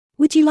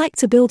Would you like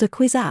to build a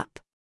quiz app?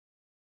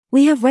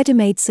 We have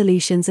ready-made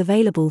solutions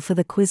available for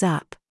the quiz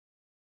app.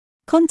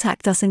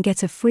 Contact us and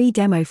get a free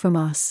demo from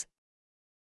us.